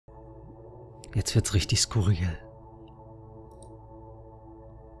Jetzt wird's richtig skurril.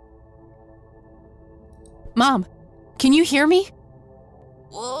 Mom, can you hear me?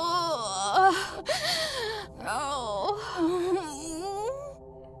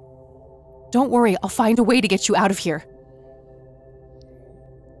 Don't worry, I'll find a way to get you out of here.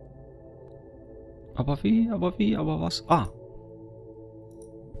 Aber wie? Aber was? Ah.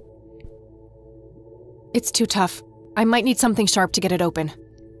 It's too tough. I might need something sharp to get it open.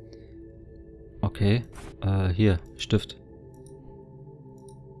 Okay. Hier, Stift.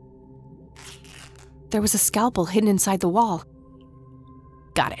 There was a scalpel hidden inside the wall.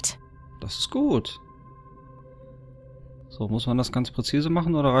 Got it. Das ist gut. So, muss man das ganz präzise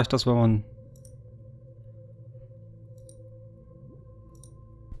machen oder reicht das, wenn man...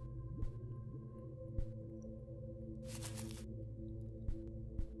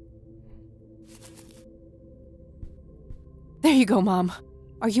 There you go, Mom.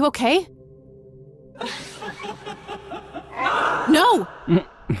 Are you okay? No!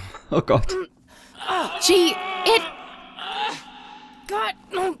 Oh Gott. Gee, it... God...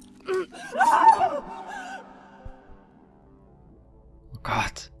 Oh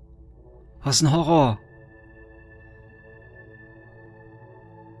Gott. Was ein Horror.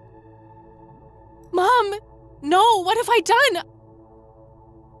 Mom! No, what have I done?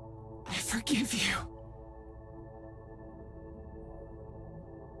 I forgive you.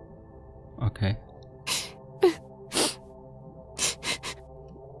 Okay.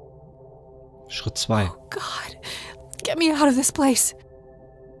 Schritt 2. Oh God. Get me out of this place.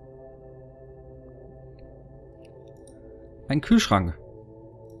 Ein Kühlschrank.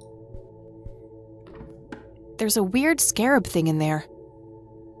 There's a weird scarab thing in there.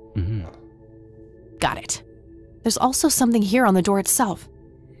 Mhm. Got it. There's also something here on the door itself.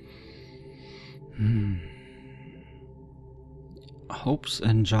 Hopes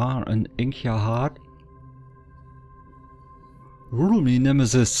and jar and ink your heart. Rule me,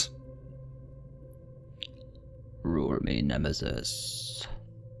 Nemesis. Rule me, Nemesis.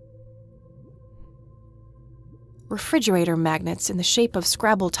 Refrigerator magnets in the shape of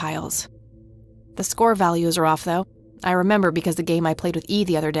Scrabble tiles. The score values are off, though. I remember because the game I played with E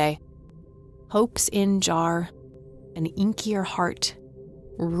the other day. Hopes in jar, an inkier heart.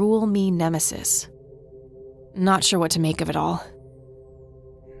 Rule me, Nemesis. Not sure what to make of it all.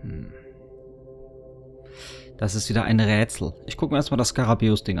 Das ist wieder ein Rätsel. Ich gucke mir erstmal das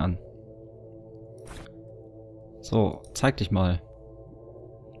Skarabäus-Ding an. So, zeig dich mal.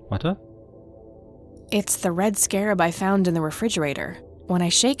 Warte. It's the red scarab I found in the refrigerator. When I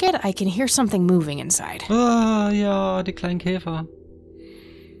shake it, I can hear something moving inside. Ah, ja, die kleinen Käfer.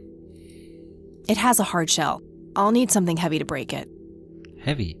 It has a hard shell. I'll need something heavy to break it.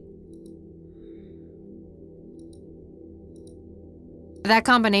 Heavy. That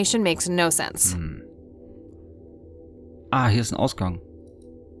combination makes no sense. Ah, hier ist ein Ausgang.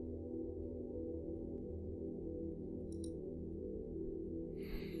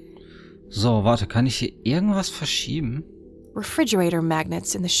 So, warte, kann ich hier irgendwas verschieben? Refrigerator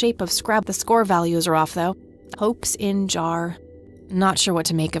magnets in the shape of Scrabble. The score values are off, though. Hopes in jar. Not sure what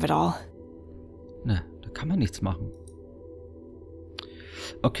to make of it all. Ne, da kann man nichts machen.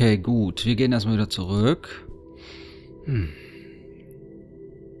 Okay, gut. Wir gehen erstmal wieder zurück.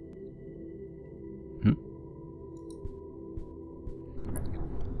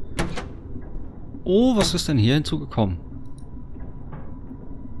 Oh, was ist denn hier hinzugekommen?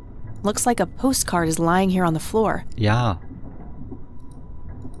 Looks like a postcard is lying here on the floor. Ja.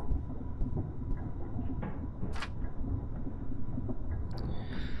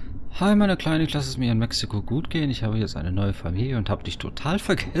 Hi, meine Kleine, ich lasse es mir in Mexiko gut gehen. Ich habe jetzt eine neue Familie und habe dich total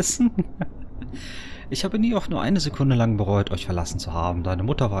vergessen. Ich habe nie auch nur eine Sekunde lang bereut, euch verlassen zu haben. Deine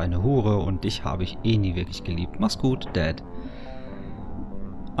Mutter war eine Hure und dich habe ich eh nie wirklich geliebt. Mach's gut, Dad.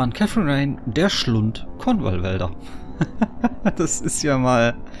 An Catherine Rain, der Schlund, Cornwall-Wälder. Das ist ja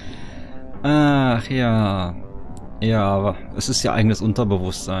mal... Ach ja. Ja, aber es ist ja eigenes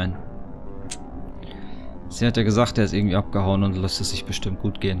Unterbewusstsein. Sie hat ja gesagt, er ist irgendwie abgehauen und lässt es sich bestimmt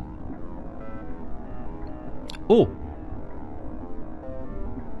gut gehen. Oh.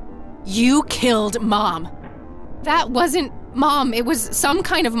 You killed Mom. That wasn't Mom, it was some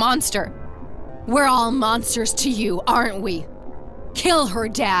kind of monster. We're all monsters to you, aren't we? Kill her,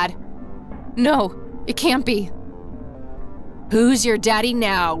 Dad. No, it can't be. Who's your daddy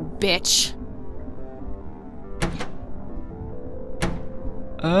now, bitch?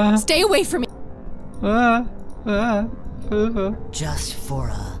 Stay away from me. Just for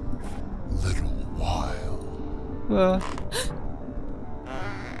a little while.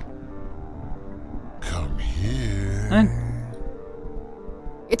 Come here. Nein.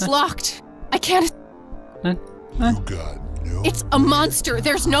 It's locked. I can't... Nein, nein. It's a monster.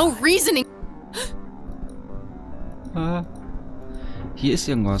 There's no reasoning. Hier ist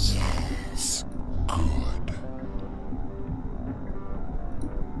irgendwas. Yes, good.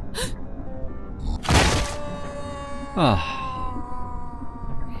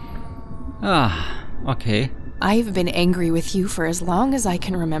 Okay. I've been angry with you for as long as I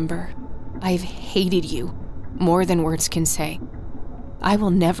can remember. I've hated you, more than words can say. I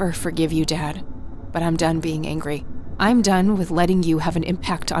will never forgive you, Dad, but I'm done being angry. I'm done with letting you have an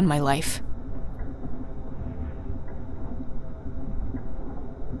impact on my life.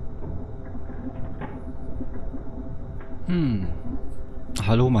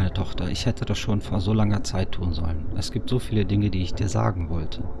 Hallo, meine Tochter. Ich hätte das schon vor so langer Zeit tun sollen. Es gibt so viele Dinge, die ich dir sagen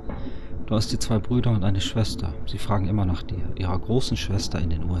wollte. Du hast die 2 Brüder und eine Schwester. Sie fragen immer nach dir, ihrer großen Schwester in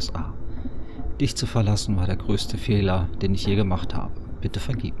den USA. Dich zu verlassen war der größte Fehler, den ich je gemacht habe. Bitte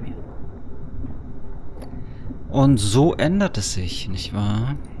vergib mir. Und so ändert es sich, nicht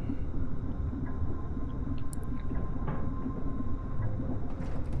wahr?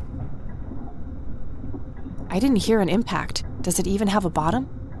 I didn't hear an impact. Does it even have a bottom?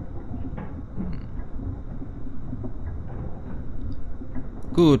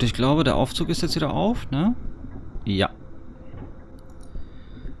 Gut, ich glaube, der Aufzug ist jetzt wieder auf, ne? Ja.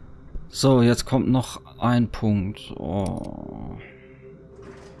 So, jetzt kommt noch ein Punkt. Oh.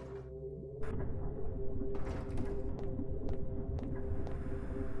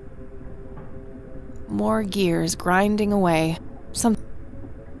 More gears grinding away.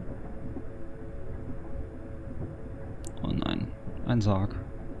 Oh nein, ein Sarg.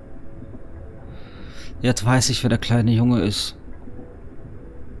 Jetzt weiß ich, wer der kleine Junge ist,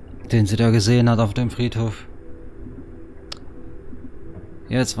 den sie da gesehen hat auf dem Friedhof.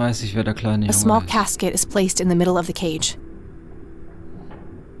 Jetzt weiß ich, wer der kleine Junge ist. A small casket is placed in the middle of the cage.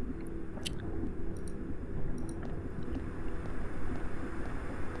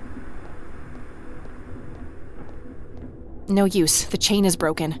 No use. The chain is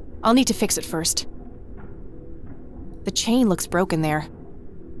broken. I'll need to fix it first. The chain looks broken there.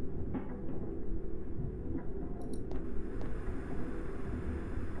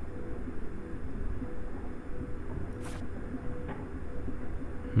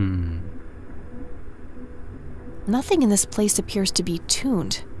 Nothing in this place appears to be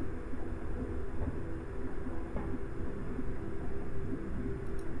tuned.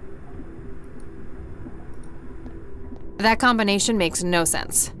 That combination makes no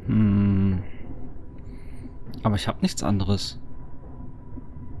sense. Aber ich habe nichts anderes.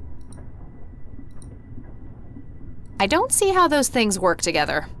 I don't see how those things work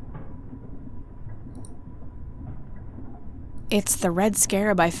together. It's the red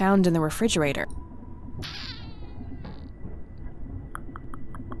scarab I found in the refrigerator.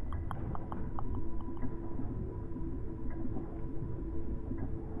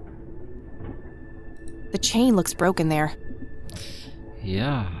 The chain looks broken there.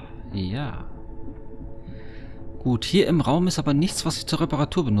 Ja, ja. Gut, hier im Raum ist aber nichts, was ich zur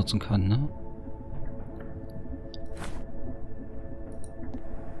Reparatur benutzen kann, ne?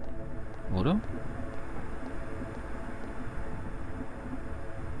 Oder?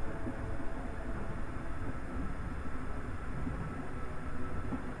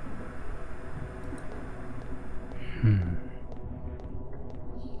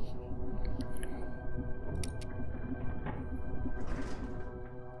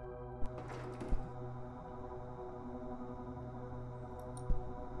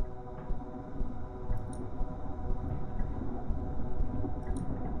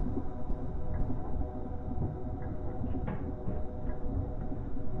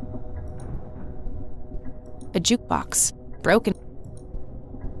 A jukebox. Broken.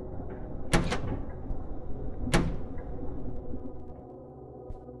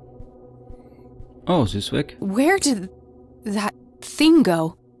 Oh, sie ist weg. Where did that thing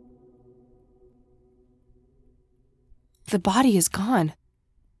go? The body is gone.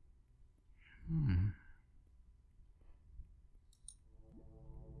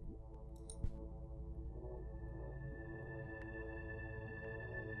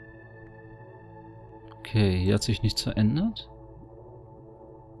 Okay, hier hat sich nichts verändert.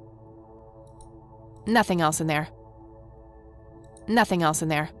 Nothing else in there. Nothing else in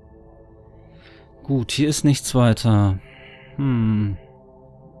there. Gut, hier ist nichts weiter.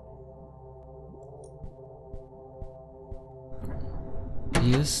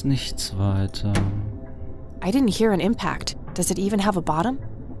 Hier ist nichts weiter. I didn't hear an impact. Does it even have a bottom?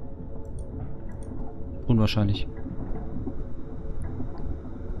 Unwahrscheinlich.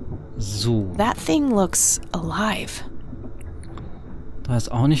 So. That thing looks alive. Da ist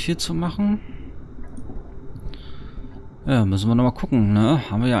auch nicht viel zu machen. Ja, müssen wir nochmal gucken, ne?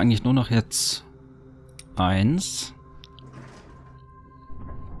 Haben wir ja eigentlich nur noch jetzt 1.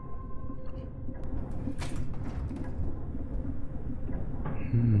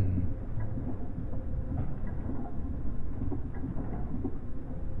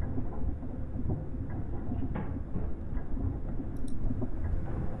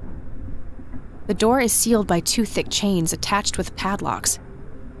 The door is sealed by 2 thick chains attached with padlocks.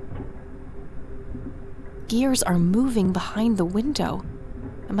 Gears are moving behind the window.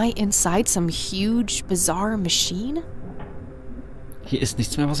 Am I inside some huge, bizarre machine? Hier ist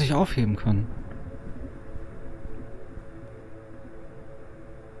nichts mehr, was ich aufheben kann.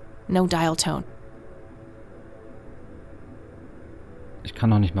 No dial tone. Ich kann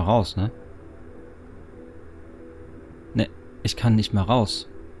noch nicht mehr raus, ne? Ne, ich kann nicht mehr raus.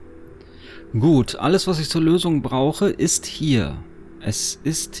 Gut, alles, was ich zur Lösung brauche, ist hier. Es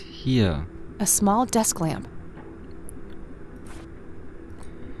ist hier. A small desk lamp.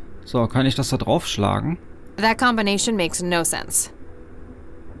 So, kann ich das da draufschlagen? That combination makes no sense.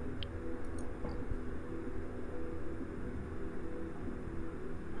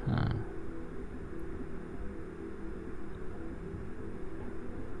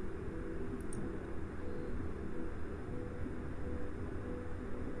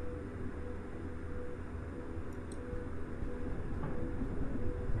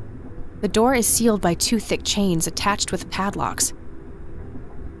 The door is sealed by 2 thick chains attached with padlocks.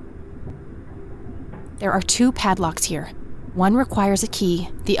 There are 2 padlocks here. One requires a key,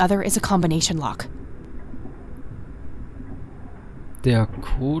 the other is a combination lock. Der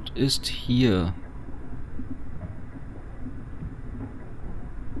Code ist hier.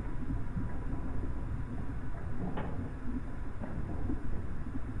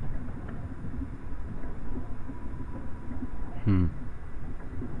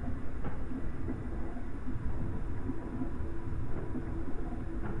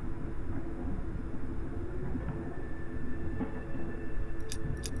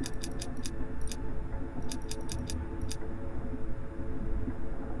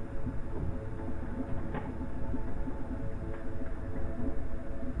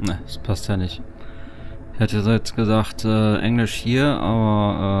 Ne, das passt ja nicht. Ich hätte jetzt gesagt, Englisch hier,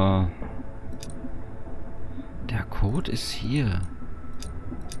 aber der Code ist hier.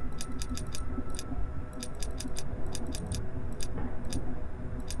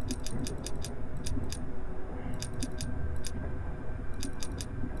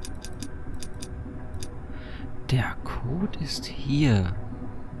 Der Code ist hier.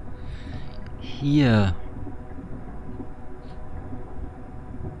 Hier.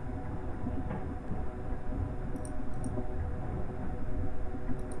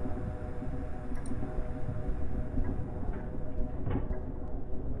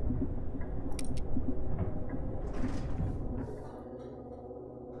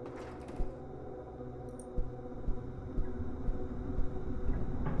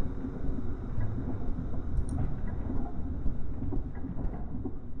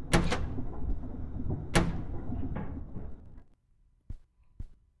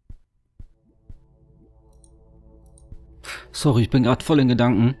 Sorry, ich bin gerade voll in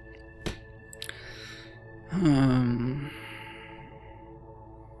Gedanken.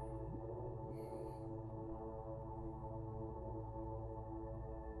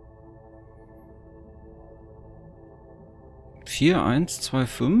 Vier, 1, 2,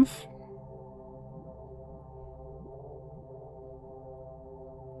 5.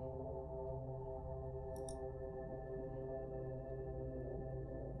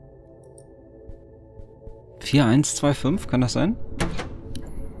 Vier, 1, 2, 5, kann das sein?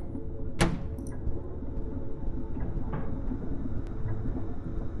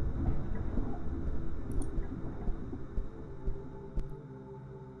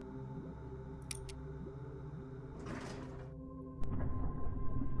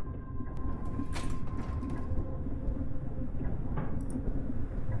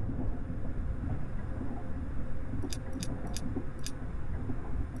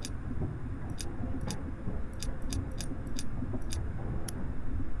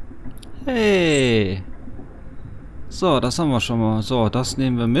 Hey! So, das haben wir schon mal. So, das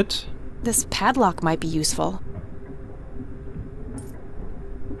nehmen wir mit. This padlock might be useful.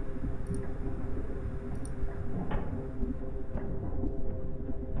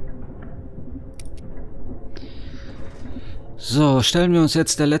 So, stellen wir uns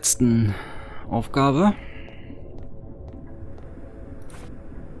jetzt der letzten Aufgabe.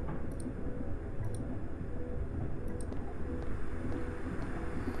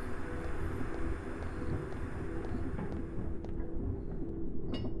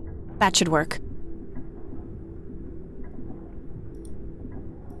 That should work.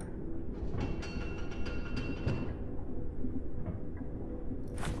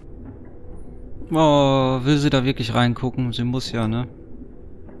 Oh, will sie da wirklich reingucken? Sie muss ja, ne?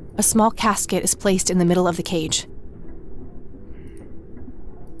 A small casket is placed in the middle of the cage.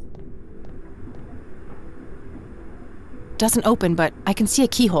 Doesn't open, but I can see a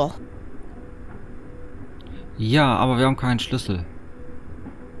keyhole. Ja, aber wir haben keinen Schlüssel.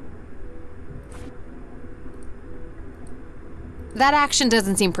 That action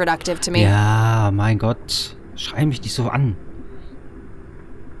doesn't seem productive to me. Ja, mein Gott. Schrei mich nicht so an.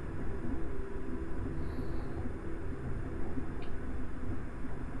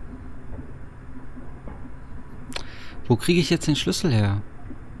 Wo kriege ich jetzt den Schlüssel her?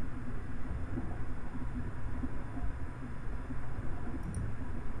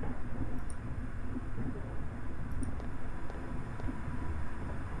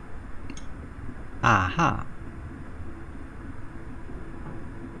 Aha.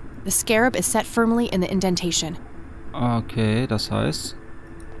 The scarab is set firmly in the indentation. Okay, das heißt...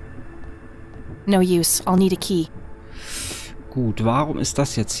 No use. I'll need a key. Gut, warum ist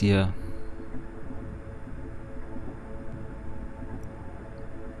das jetzt hier?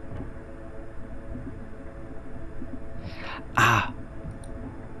 Ah.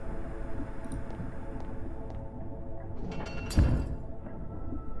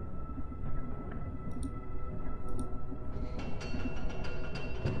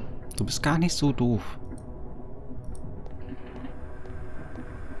 Du bist gar nicht so doof.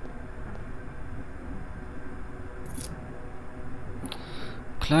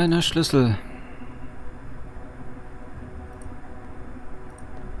 Kleiner Schlüssel.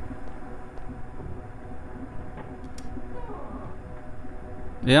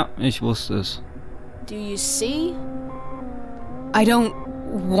 Ja, ich wusste es. Do you see? I don't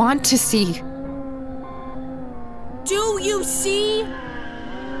want to see. Do you see?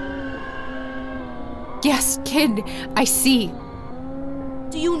 Yes, kid, I see.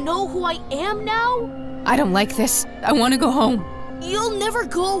 Do you know who I am now? I don't like this. I want to go home. You'll never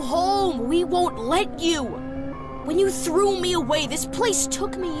go home. We won't let you. When you threw me away, this place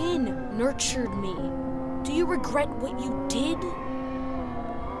took me in, nurtured me. Do you regret what you did?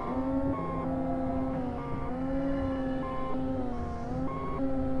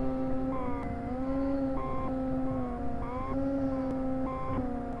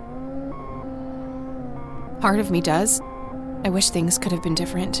 Part of me does. I wish things could have been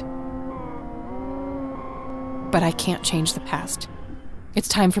different. But I can't change the past. It's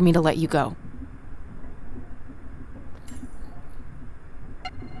time for me to let you go.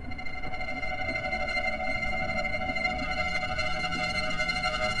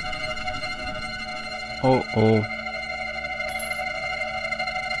 Oh oh.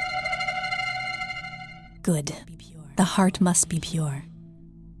 Good. The heart must be pure.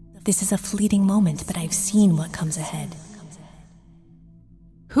 This is a fleeting moment, but I've seen what comes ahead.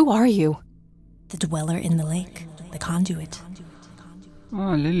 Who are you? The dweller in the lake, the conduit.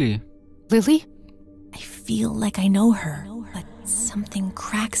 Ah, Lily. Lily? I feel like I know her, but something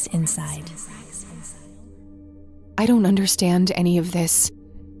cracks inside. I don't understand any of this.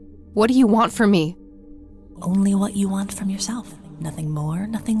 What do you want from me? Only what you want from yourself. Nothing more,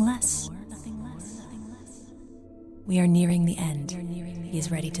 nothing less. We are nearing the end. He is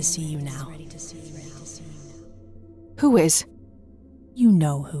ready to see you now. Who is? You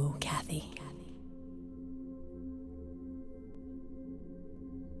know who, Kathy.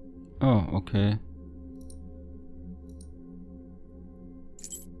 Oh, okay.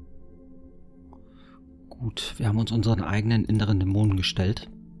 Gut, wir haben uns unseren eigenen inneren Dämonen gestellt.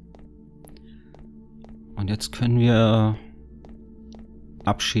 Und jetzt können wir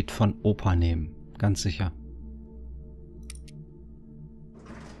Abschied von Opa nehmen. Ganz sicher.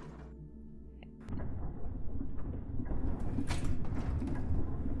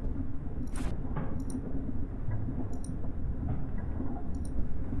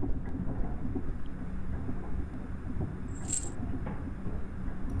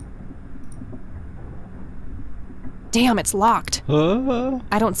 Damn, it's locked.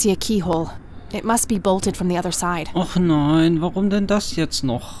 I don't see a keyhole. It must be bolted from the other side. Och nein, warum denn das jetzt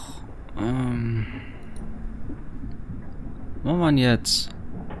noch? Was man jetzt?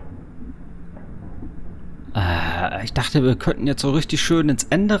 Ich dachte, wir könnten jetzt so richtig schön ins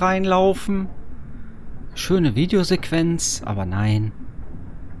Ende reinlaufen. Schöne Videosequenz, aber nein.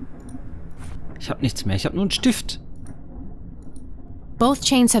 Ich habe nichts mehr, ich habe nur einen Stift. Both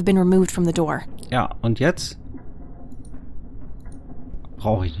chains have been removed from the door. Ja, und jetzt?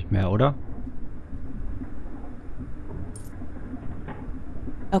 Brauche ich nicht mehr, oder?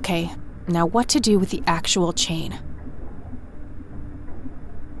 Okay, now what to do with the actual chain?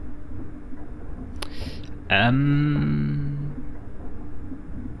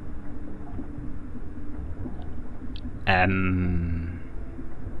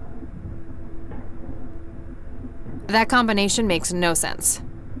 That combination makes no sense.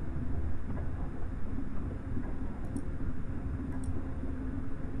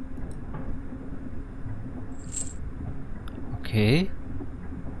 Okay.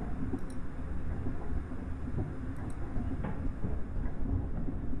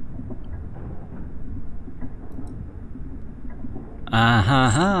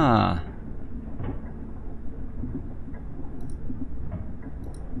 Aha.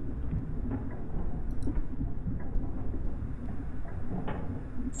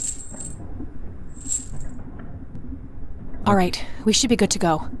 All right, we should be good to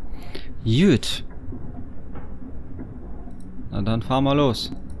go. Gut. Na dann fahren wir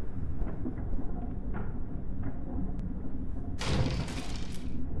los.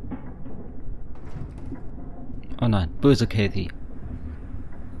 Oh nein, böse Kathy.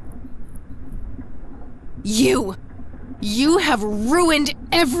 You have ruined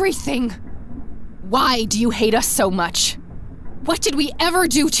everything! Why do you hate us so much? What did we ever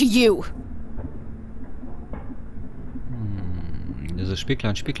do to you? Diese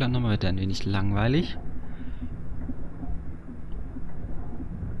Spieglein-Nummer wird ein wenig langweilig.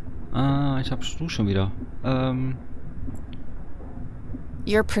 Ah, ich hab's du schon wieder.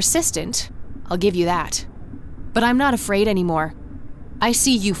 You're persistent, I'll give you that. But I'm not afraid anymore. I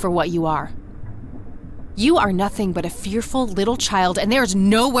see you for what you are. You are nothing but a fearful little child, and there's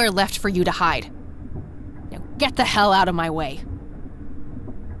nowhere left for you to hide. Now get the hell out of my way.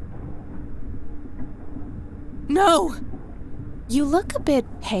 No! You look a bit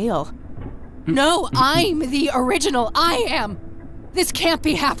pale. No, I'm the original. I am! This can't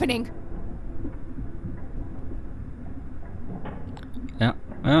be happening. Ja.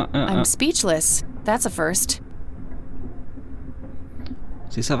 I'm speechless. That's a first.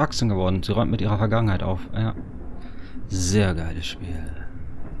 Sie ist erwachsen geworden. Sie räumt mit ihrer Vergangenheit auf. Ja. Sehr geiles Spiel.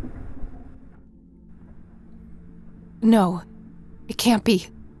 No, it can't be.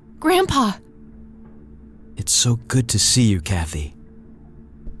 Grandpa! It's so good to see you, Kathy.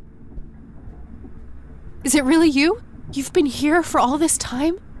 Is it really you? You've been here for all this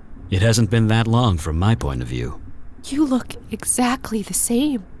time? It hasn't been that long from my point of view. You look exactly the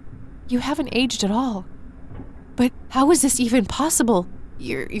same. You haven't aged at all. But how is this even possible?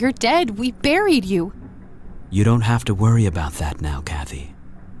 You're dead. We buried you. You don't have to worry about that now, Kathy.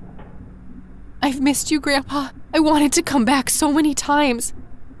 I've missed you, Grandpa. I wanted to come back so many times.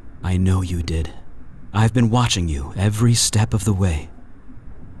 I know you did. I've been watching you every step of the way.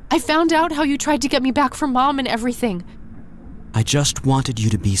 I found out how you tried to get me back from Mom and everything. I just wanted you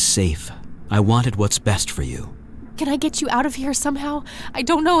to be safe. I wanted what's best for you. Can I get you out of here somehow? I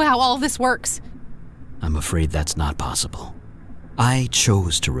don't know how all this works. I'm afraid that's not possible. I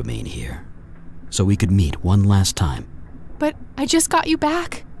chose to remain here, so we could meet one last time. But I just got you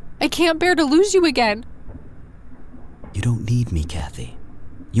back. I can't bear to lose you again. You don't need me, Kathy.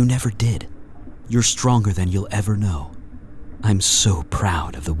 You never did. You're stronger than you'll ever know. I'm so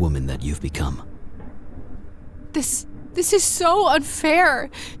proud of the woman that you've become. This is so unfair.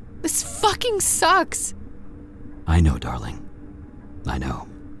 This fucking sucks. I know, darling. I know.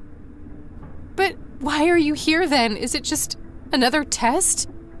 But why are you here then? Is it just another test?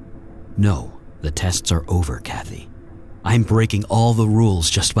 No, the tests are over, Kathy. I'm breaking all the rules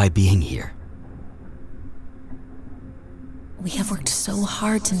just by being here. We have worked so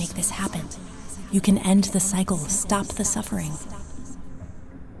hard to make this happen. You can end the cycle, stop the suffering.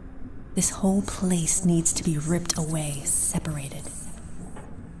 This whole place needs to be ripped away, separated.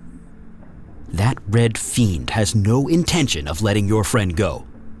 That red fiend has no intention of letting your friend go.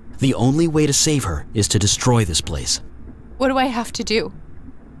 The only way to save her is to destroy this place. What do I have to do?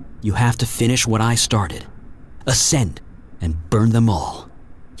 You have to finish what I started. Ascend and burn them all.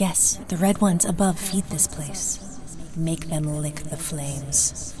 Yes, the red ones above feed this place. Make them lick the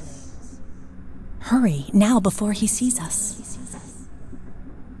flames. Hurry, now before he sees us.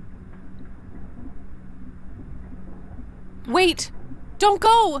 Wait! Don't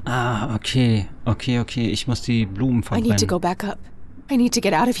go! Ah, okay. Okay. Ich muss die Blumen verbrennen. I need to go back up. I need to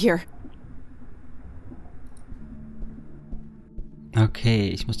get out of here. Okay,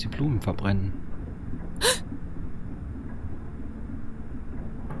 ich muss die Blumen verbrennen.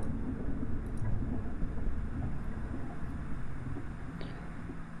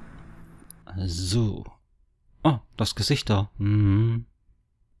 So. Oh, das Gesicht da. Mhm.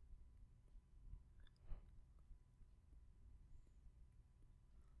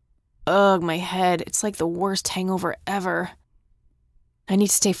 Ugh, my head. It's like the worst hangover ever. I need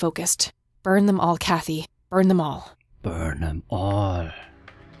to stay focused. Burn them all, Kathy. Burn them all. Burn them all.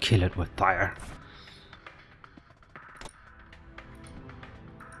 Kill it with fire.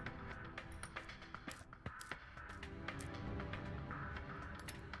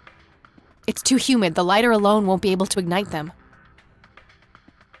 It's too humid. The lighter alone won't be able to ignite them.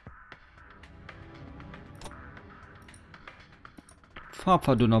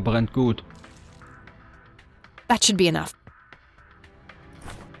 Farbverdünner brennt gut. That should be enough.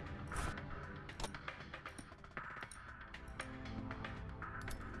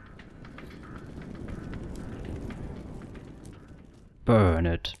 Burn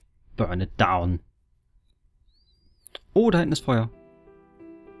it. Burn it down. Oh, da hinten ist Feuer.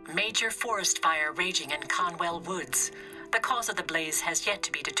 Major forest fire raging in Conwell Woods. The cause of the blaze has yet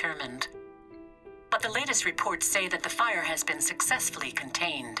to be determined. But the latest reports say that the fire has been successfully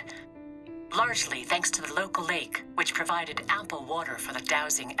contained. Largely thanks to the local lake, which provided ample water for the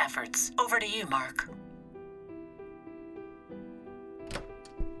dousing efforts. Over to you, Mark.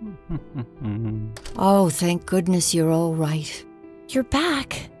 Oh, thank goodness you're all right. You're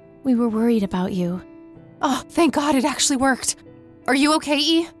back. We were worried about you. Oh, thank God it actually worked. Are you okay,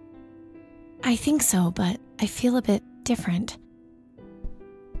 E? I think so, but I feel a bit different.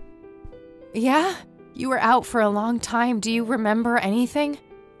 Yeah? You were out for a long time. Do you remember anything?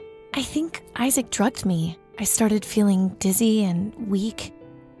 I think Isaac drugged me. I started feeling dizzy and weak.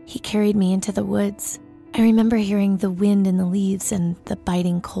 He carried me into the woods. I remember hearing the wind in the leaves and the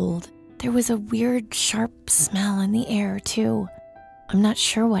biting cold. There was a weird, sharp smell in the air, too. I'm not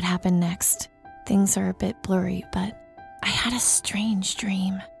sure what happened next. Things are a bit blurry, but I had a strange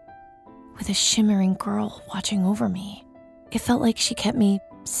dream with a shimmering girl watching over me. It felt like she kept me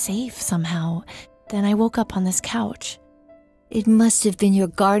safe somehow. Then I woke up on this couch. It must have been your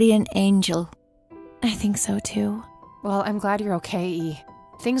guardian angel. I think so, too. Well, I'm glad you're okay, E.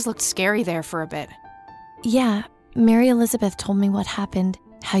 Things looked scary there for a bit. Yeah, Mary Elizabeth told me what happened,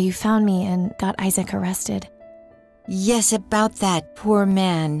 how you found me and got Isaac arrested. Yes, about that poor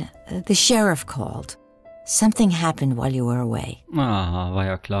man. The sheriff called. Something happened while you were away. Ah, war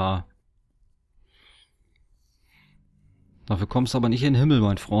ja klar. Dafür kommst du aber nicht in den Himmel,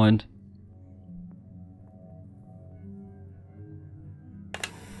 mein Freund.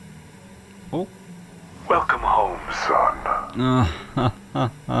 Oh. Welcome home, son.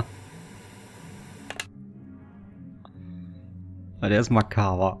 Der ist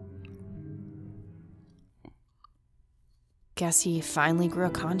makaber. Guess he finally grew a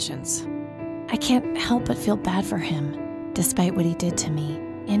conscience. I can't help but feel bad for him, despite what he did to me.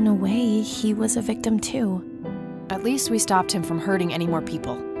 In a way, he was a victim too. At least we stopped him from hurting any more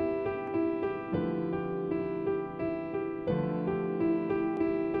people.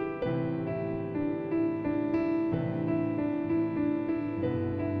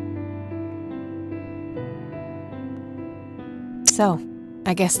 So,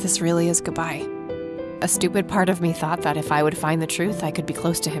 I guess this really is goodbye. A stupid part of me thought that if I would find the truth, I could be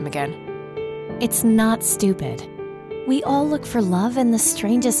close to him again. It's not stupid. We all look for love in the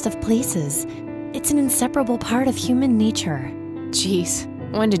strangest of places. It's an inseparable part of human nature. Jeez,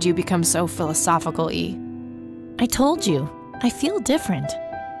 when did you become so philosophical, E? I told you, I feel different.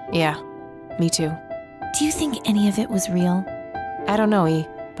 Yeah, me too. Do you think any of it was real? I don't know, E,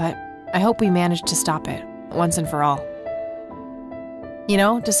 but I hope we managed to stop it, once and for all. You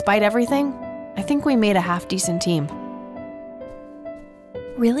know, despite everything, I think we made a half-decent team.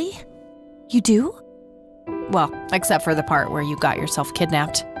 Really? You do? Well, except for the part where you got yourself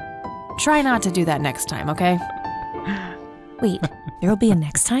kidnapped. Try not to do that next time, okay? Wait, there'll be a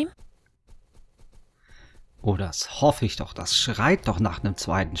next time? Oh, das hoffe ich doch. Das schreit doch nach einem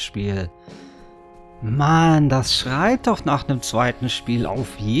zweiten Spiel. Mann, das schreit doch nach einem zweiten Spiel.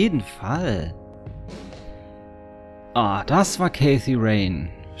 Auf jeden Fall. Ah, das war Kathy Rain.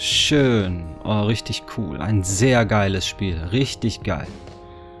 Schön. Oh, richtig cool. Ein sehr geiles Spiel. Richtig geil.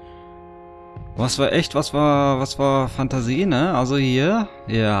 Was war echt, was war Fantasie, ne? Also hier,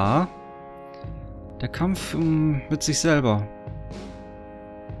 ja. Der Kampf mit sich selber.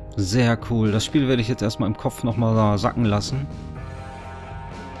 Sehr cool. Das Spiel werde ich jetzt erstmal im Kopf nochmal sacken lassen.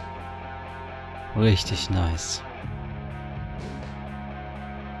 Richtig nice.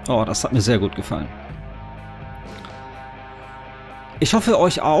 Oh, das hat mir sehr gut gefallen. Ich hoffe,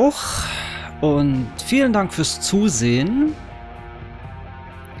 euch auch. Und vielen Dank fürs Zusehen.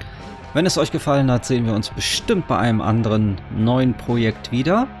 Wenn es euch gefallen hat, sehen wir uns bestimmt bei einem anderen neuen Projekt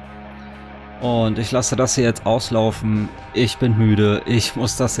wieder. Und ich lasse das hier jetzt auslaufen. Ich bin müde. Ich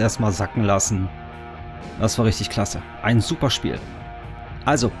muss das erstmal sacken lassen. Das war richtig klasse. Ein super Spiel.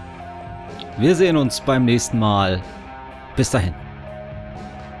 Also, Wir sehen uns beim nächsten Mal. Bis dahin.